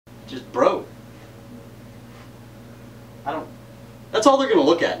just broke. That's all they're gonna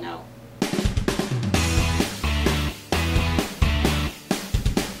look at now.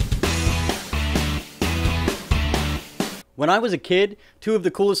 When I was a kid, two of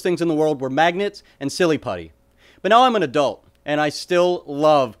the coolest things in the world were magnets and silly putty. But now I'm an adult, and I still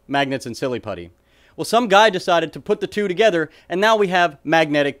love magnets and silly putty. Well, some guy decided to put the two together, and now we have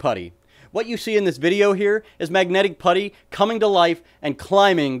magnetic putty. What you see in this video here is magnetic putty coming to life and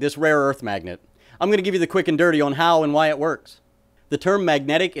climbing this rare earth magnet. I'm going to give you the quick and dirty on how and why it works. The term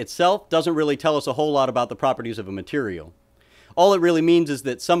magnetic itself doesn't really tell us a whole lot about the properties of a material. All it really means is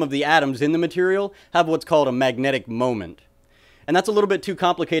that some of the atoms in the material have what's called a magnetic moment. And that's a little bit too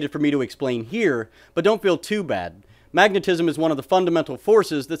complicated for me to explain here, but don't feel too bad. Magnetism is one of the fundamental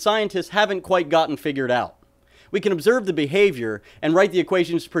forces that scientists haven't quite gotten figured out. We can observe the behavior and write the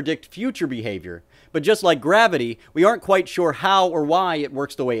equations to predict future behavior, but just like gravity, we aren't quite sure how or why it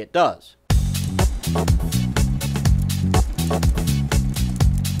works the way it does.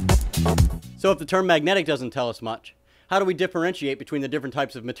 So if the term magnetic doesn't tell us much, how do we differentiate between the different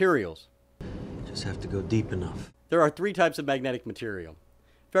types of materials? You just have to go deep enough. There are three types of magnetic material: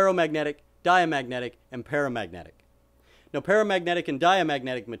 ferromagnetic, diamagnetic, and paramagnetic. Now, paramagnetic and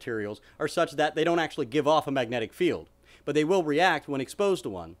diamagnetic materials are such that they don't actually give off a magnetic field, but they will react when exposed to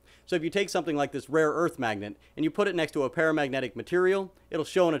one. So if you take something like this rare earth magnet and you put it next to a paramagnetic material, it'll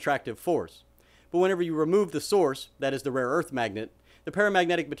show an attractive force. But whenever you remove the source, that is the rare earth magnet, the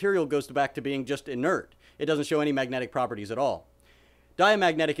paramagnetic material goes back to being just inert. It doesn't show any magnetic properties at all.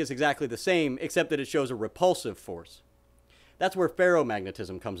 Diamagnetic is exactly the same, except that it shows a repulsive force. That's where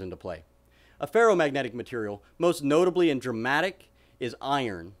ferromagnetism comes into play. A ferromagnetic material, most notably and dramatic, is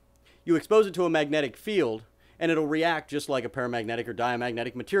iron. You expose it to a magnetic field, and it'll react just like a paramagnetic or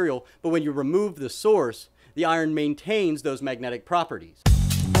diamagnetic material, but when you remove the source, the iron maintains those magnetic properties.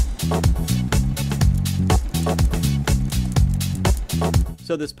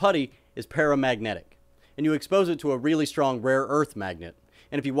 So this putty is paramagnetic, and you expose it to a really strong rare earth magnet.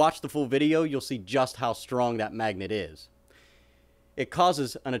 And if you watch the full video, you'll see just how strong that magnet is. It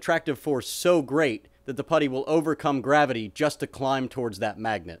causes an attractive force so great that the putty will overcome gravity just to climb towards that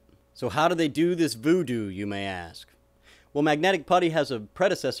magnet. So how do they do this voodoo, you may ask? Well, magnetic putty has a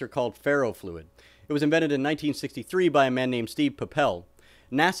predecessor called ferrofluid. It was invented in 1963 by a man named Steve Papell.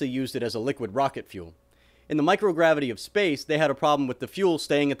 NASA used it as a liquid rocket fuel. In the microgravity of space, they had a problem with the fuel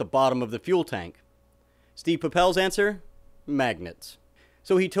staying at the bottom of the fuel tank. Steve Papell's answer? Magnets.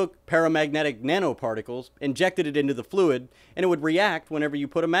 So he took paramagnetic nanoparticles, injected it into the fluid, and it would react whenever you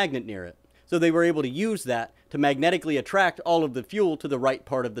put a magnet near it. So they were able to use that to magnetically attract all of the fuel to the right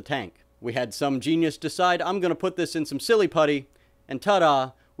part of the tank. We had some genius decide, I'm going to put this in some silly putty, and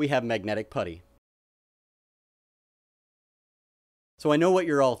ta-da, we have magnetic putty. So I know what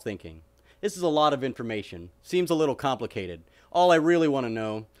you're all thinking. This is a lot of information. Seems a little complicated. All I really want to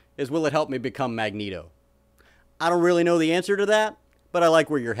know is, will it help me become Magneto? I don't really know the answer to that, but I like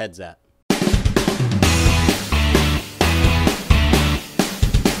where your head's at.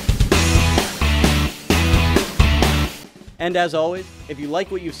 And as always, if you like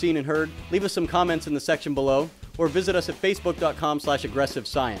what you've seen and heard, leave us some comments in the section below, or visit us at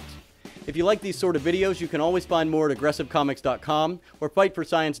facebook.com/aggressivescience. If you like these sort of videos, you can always find more at aggressivecomics.com or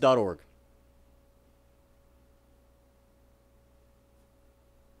fightforscience.org.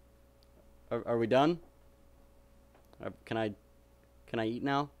 Are we done? Can I eat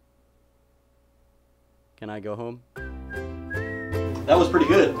now? Can I go home? That was pretty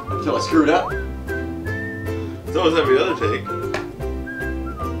good until I screwed up. So was every other take.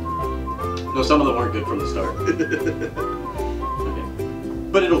 No, some of them weren't good from the start.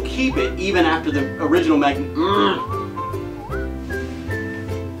 Okay. But it'll keep it even after the original magnet.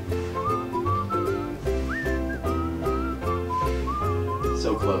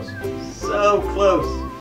 So close. So close.